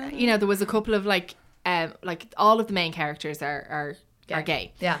was a couple of like all of the main characters are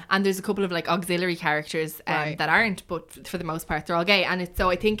gay. Yeah. And there's a couple of like auxiliary characters that aren't, but for the most part they're all gay. And so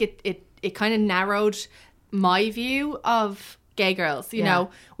I think it kind of narrowed my view of gay girls, you know,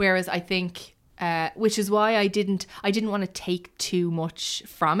 whereas I think which is why I didn't want to take too much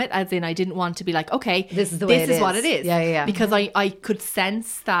from it, as in I didn't want to be like, okay, this is the way this is what it is. Yeah. Because I could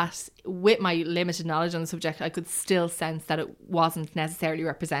sense that with my limited knowledge on the subject, I could still sense that it wasn't necessarily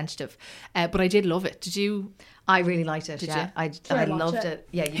representative. But I did love it. Did you? I really liked it. Did you? I loved it.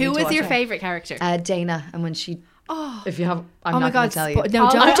 Yeah. Who was your favourite character? Dana, and when she If you have, I'm not going to tell you. No,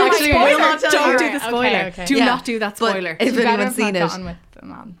 don't do the spoiler. Okay. Do not do that spoiler. If anyone's seen it,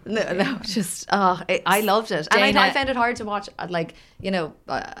 no, just I loved it, and I found it hard to watch. Like, you know,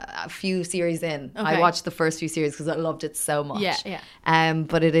 a few series in, I watched the first few series because I loved it so much.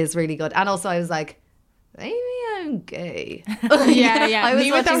 But it is really good, and also I was like, maybe I'm gay. I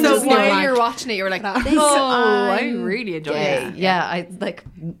was watching. So while you're watching it, you were like, I really enjoyed it. Yeah, I like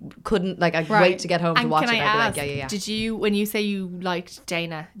couldn't like I'd wait to get home to watch it. I'd be like, yeah. Did you, when you say you liked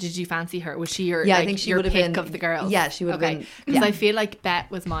Dana, did you fancy her? Was she your I think she would have been of the girls? Yeah, she would have been. Because I feel like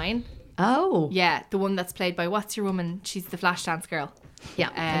Bet was mine. Oh, yeah, the one that's played by what's your woman? She's the Flashdance girl. Yeah,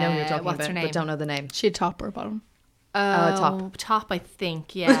 I know who you're talking what's about, her name? but don't know the name. She had top or bottom? Top, I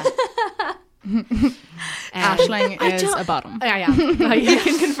think. Yeah. Ashling is a bottom. I am. You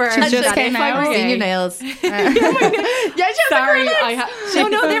can confirm. She just came out. Seen your nails. Sorry,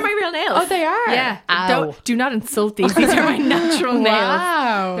 no, they're my real nails. Oh, they are. Yeah. Do not insult these. These are my natural nails.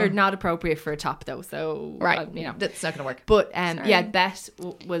 Wow. They're not appropriate for a top though. So you know, that's not going to work. But Beth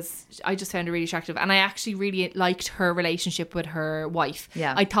was. I just found her really attractive, and I actually really liked her relationship with her wife.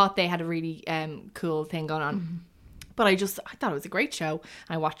 Yeah, I thought they had a really cool thing going on. Mm-hmm. But I thought it was a great show.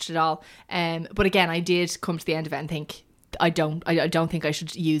 I watched it all. But again, I did come to the end of it and think, I don't think I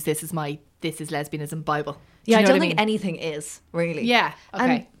should use this as my This Is Lesbianism Bible. Yeah, I don't think anything is, really. Yeah, okay.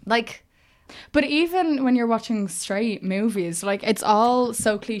 And, like... But even when you're watching straight movies, like, it's all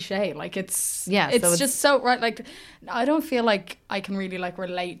so cliche. Like, it's just so, right, like, I don't feel like I can really, like,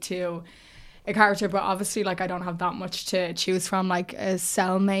 relate to a character, but obviously, like, I don't have that much to choose from, like a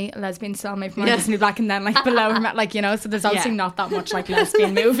lesbian cellmate from Orange Is the New Black, and then like below her, like, you know, so there's obviously not that much like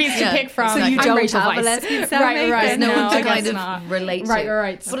lesbian movies to pick from. So you don't have a lesbian cellmate, right? No one to kind of not. relate to,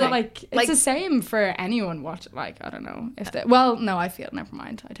 right. But like, it's the same for anyone. Like, I don't know if they. Well, no, I feel never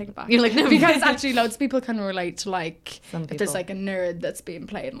mind. I take it back. You're like, no, because actually, loads of people can relate to like some people. If there's like a nerd that's being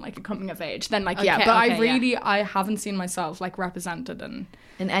played in like a coming of age, then like but I haven't seen myself like represented in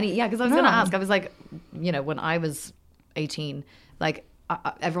any because I was going to ask. I was like, you know, when I was 18, like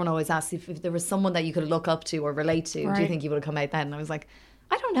everyone always asks if there was someone that you could look up to or relate to, do you think you would have come out then? And I was like,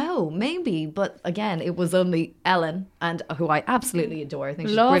 I don't know, maybe, but again, it was only Ellen, and who I absolutely adore. I think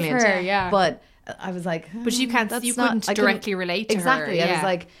she's brilliant. Her, yeah. But I was like, but you couldn't directly relate to her. Exactly. I was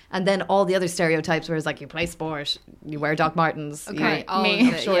like, and then all the other stereotypes where it's like, you play sport, you wear Doc Martens, okay,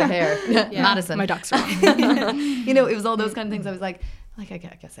 you have short hair, Madison, my docs wrong. You know, it was all those kind of things. I was like, I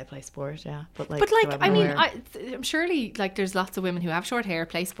guess I play sport, but I mean, I'm surely like there's lots of women who have short hair,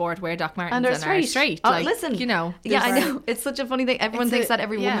 play sport, wear Doc Martens, and are straight. Like, listen, you know, I know it's such a funny thing. Everyone thinks that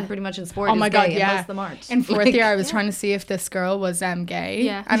every woman pretty much in sport. Oh my is god, gay, yeah. And most of them aren't. In fourth year, I was trying to see if this girl was gay,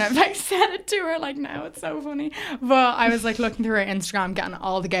 and I like said it to her like now. It's so funny, but I was like looking through her Instagram, getting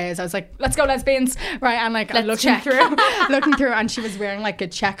all the gays. I was like, let's go lesbians, right? And like I'm looking through, and she was wearing like a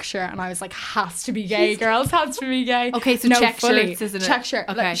check shirt, and I was like, has to be gay, girls, has to be gay. Okay, so check shirts, isn't it? Check shirt.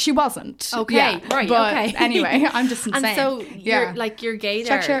 Okay. Like, she wasn't. Okay, right. But okay. Anyway, I'm just insane. And so you're like your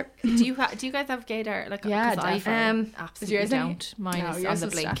gaydar. Do you guys have gaydar? Like, yeah, definitely. Absolutely don't. Mine is on the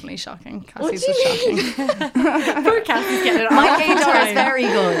blink. Definitely shocking. Cassie's was shocking. Poor Cassie's getting it. My gaydar is very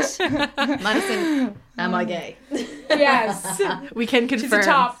good. Madison, am I gay? Yes, we can confirm. She's a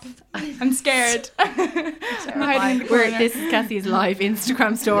top. I'm scared. This is Cassie's live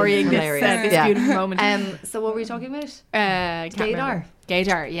Instagram storying this beautiful moment. So what were we talking about? Gaydar.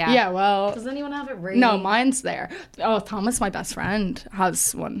 Gaydar, yeah. Yeah, well... Does anyone have it really? No, mine's there. Oh, Thomas, my best friend,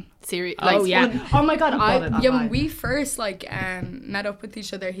 has one. Serious? Oh, yeah. Oh, my God. When we first, like, met up with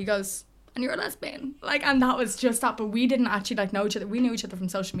each other, he goes, and you're a lesbian. Like, and that was just that. But we didn't actually, like, know each other. We knew each other from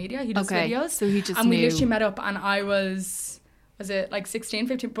social media. He does videos. So he just and knew. We literally met up, and I was it like 16,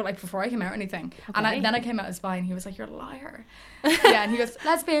 15, but like before I came out or anything. Okay. And then I came out as bi, and he was like, you're a liar. Yeah, and he goes,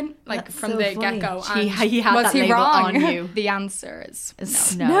 lesbian, like that's from so the get go. He had was that he label wrong? On you. The answer is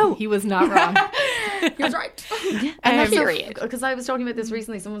no. He was not wrong. He was right. And period. Because I was talking about this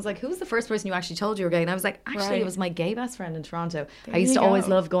recently. Someone was like, who's the first person you actually told you were gay? And I was like, actually, it was my gay best friend in Toronto. I used to always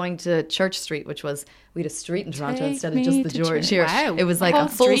love going to Church Street, which was, we had a street in Toronto instead of just the George here. Wow. It was like a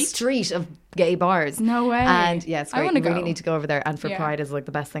full street of gay bars. No way. And yeah, it's great. You really need to go over there. And for Pride is like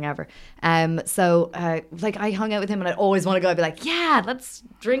the best thing ever. So like I hung out with him, and I'd always want to go. I'd be like, yeah, let's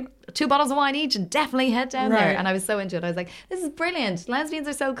drink 2 bottles of wine each and definitely head down there. And I was so into it. I was like, this is brilliant. Lesbians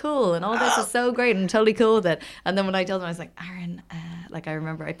are so cool and all this is so great, and I'm totally cool with it. And then when I told him, I was like, Aaron, like I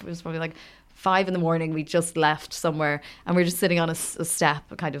remember it was probably like 5 a.m. We just left somewhere, and we were just sitting on a step,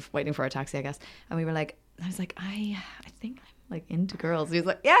 kind of waiting for our taxi, I guess. And we were like, I was like, I think I like into girls. He was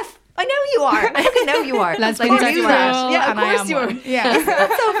like, yes, I know you are. I fucking know you are. Let's like, be you are. Yeah, of course you are. Yeah.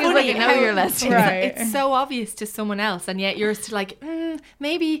 That's so funny. Like, I know you're lesbian. Right. It's so obvious to someone else, and yet you're still like,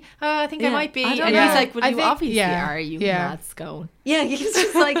 maybe, I think I might be. And he's like, well, you obviously are, you mad scone. Yeah, he's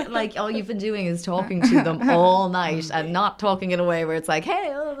just like all you've been doing is talking to them all night and not talking in a way where it's like,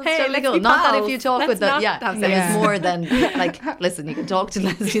 hey, let's cool. Not that if you talk with them, it's more than like, listen, you can talk to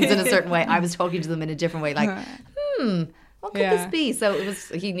lesbians in a certain way. I was talking to them in a different way, like, what could this be? So it was,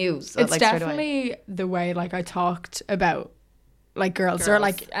 he knew. So it's like, definitely the way like I talked about like girls or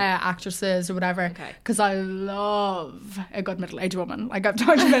like actresses or whatever, because I love a good middle-aged woman. Like I've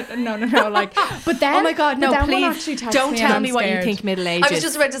talked about no like, but then oh my god, no, please don't tell me what you think middle-aged. I was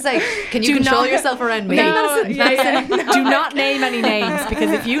just about to say, can you control yourself around me? No, do not name any names,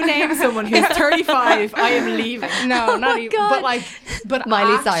 because if you name someone who's 35, I am leaving. No, not even. But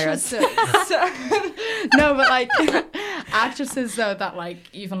Miley Cyrus. No, but like actresses though that like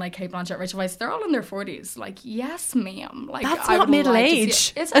even like Kate Blanchett, Rachel Weisz, they're all in their 40s. Like, yes, ma'am. Like that's not middle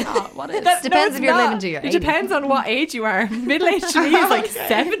age. Is it not? What is? Depends if you're living to your 80s. It depends on what age you are. Middle age to me is like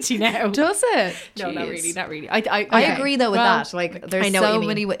 70 now. Does it? No, not really. I agree though with that. Like, there's so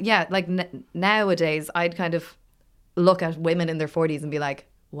many. Yeah, like nowadays, I'd kind of look at women in their 40s and be like,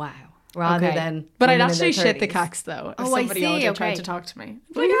 wow. Rather than, but I'd actually shit the cacks though if somebody older tried to talk to me.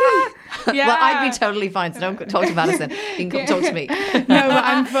 Like, yeah. Well, I'd be totally fine. So don't talk to Madison. You can come talk to me. No, but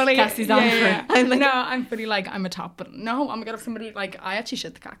I'm fully. Cassie's on for it. I'm like, I'm fully like I'm a top, but no, I'm gonna have somebody like I actually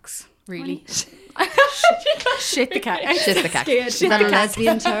shit the cacks. Really? Shit the cack. Shit the cack. Is that a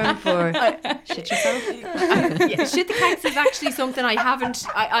lesbian term for shit yourself? Shit the cacks is actually something I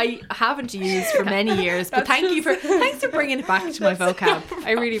haven't used for many years. But thanks for bringing it back to my vocab.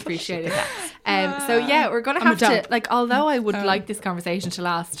 I really appreciate it. So yeah, we're gonna have to like. Although I would like this conversation to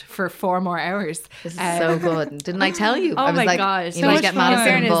last for 4 more hours. This is so good. Didn't I tell you? Oh I was my god! You might get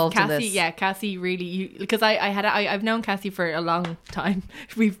Madison involved in this. Yeah, Cassie really. Because I've known Cassie for a long time.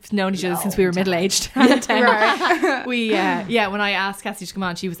 We've known each other since we were middle-aged. Right. When I asked Cassie to come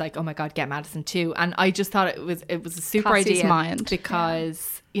on, she was like, oh my god, get Madison too. And I just thought it was a super idea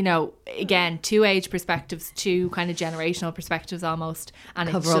because you know, again, 2 age perspectives, 2 kind of generational perspectives almost, and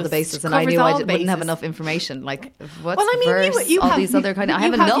cover all the bases. And I knew I wouldn't have enough information. Like, what's verse, you all have, these other kind of. I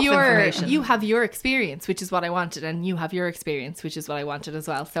have enough information. You have your experience, which is what I wanted, and you have your experience, which is what I wanted as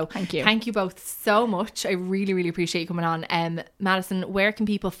well. So thank you both so much. I really, really appreciate you coming on. Madison, where can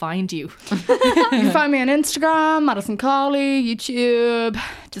people find you? You can find me on Instagram, Madison Cawley, YouTube,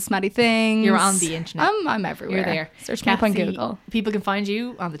 just Maddie Things. You're on the internet. I'm everywhere. You're there. Search me up on Google. People can find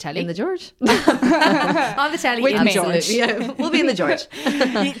you on the telly. In the George. On the telly with in me. George. Yeah, we'll be in the George.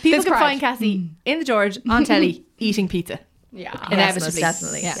 People can find Cassie in the George on telly eating pizza. Yeah. Inevitably. Yes,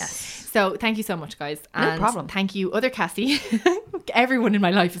 definitely. Yeah. Yes. So thank you so much, guys. And no problem. Thank you, other Cassie. Everyone in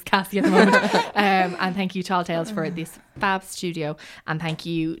my life is Cassie at the moment. And thank you, Tall Tales, for this fab studio. And thank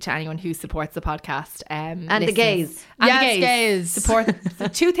you to anyone who supports the podcast. And the gays. And the gays. Support the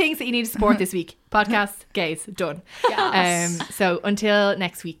 2 things that you need to support this week. Podcasts, gays, done. Yes. So until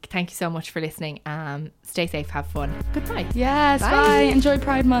next week, thank you so much for listening. Stay safe, have fun. Goodbye. Yes, bye. Enjoy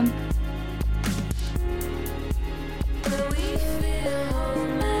Pride Month.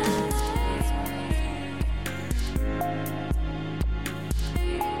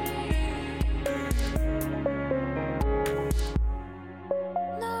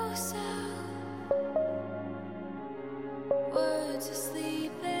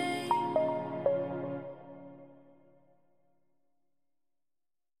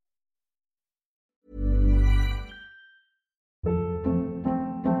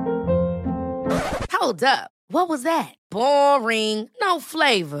 Hold up. What was that? Boring. No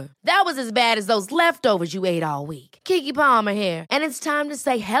flavor. That was as bad as those leftovers you ate all week. Keke Palmer here, and it's time to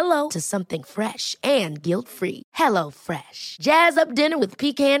say hello to something fresh and guilt-free. Hello Fresh. Jazz up dinner with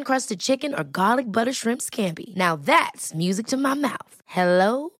pecan-crusted chicken or garlic butter shrimp scampi. Now that's music to my mouth.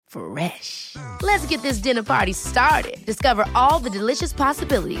 Hello Fresh. Let's get this dinner party started. Discover all the delicious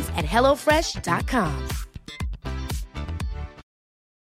possibilities at HelloFresh.com.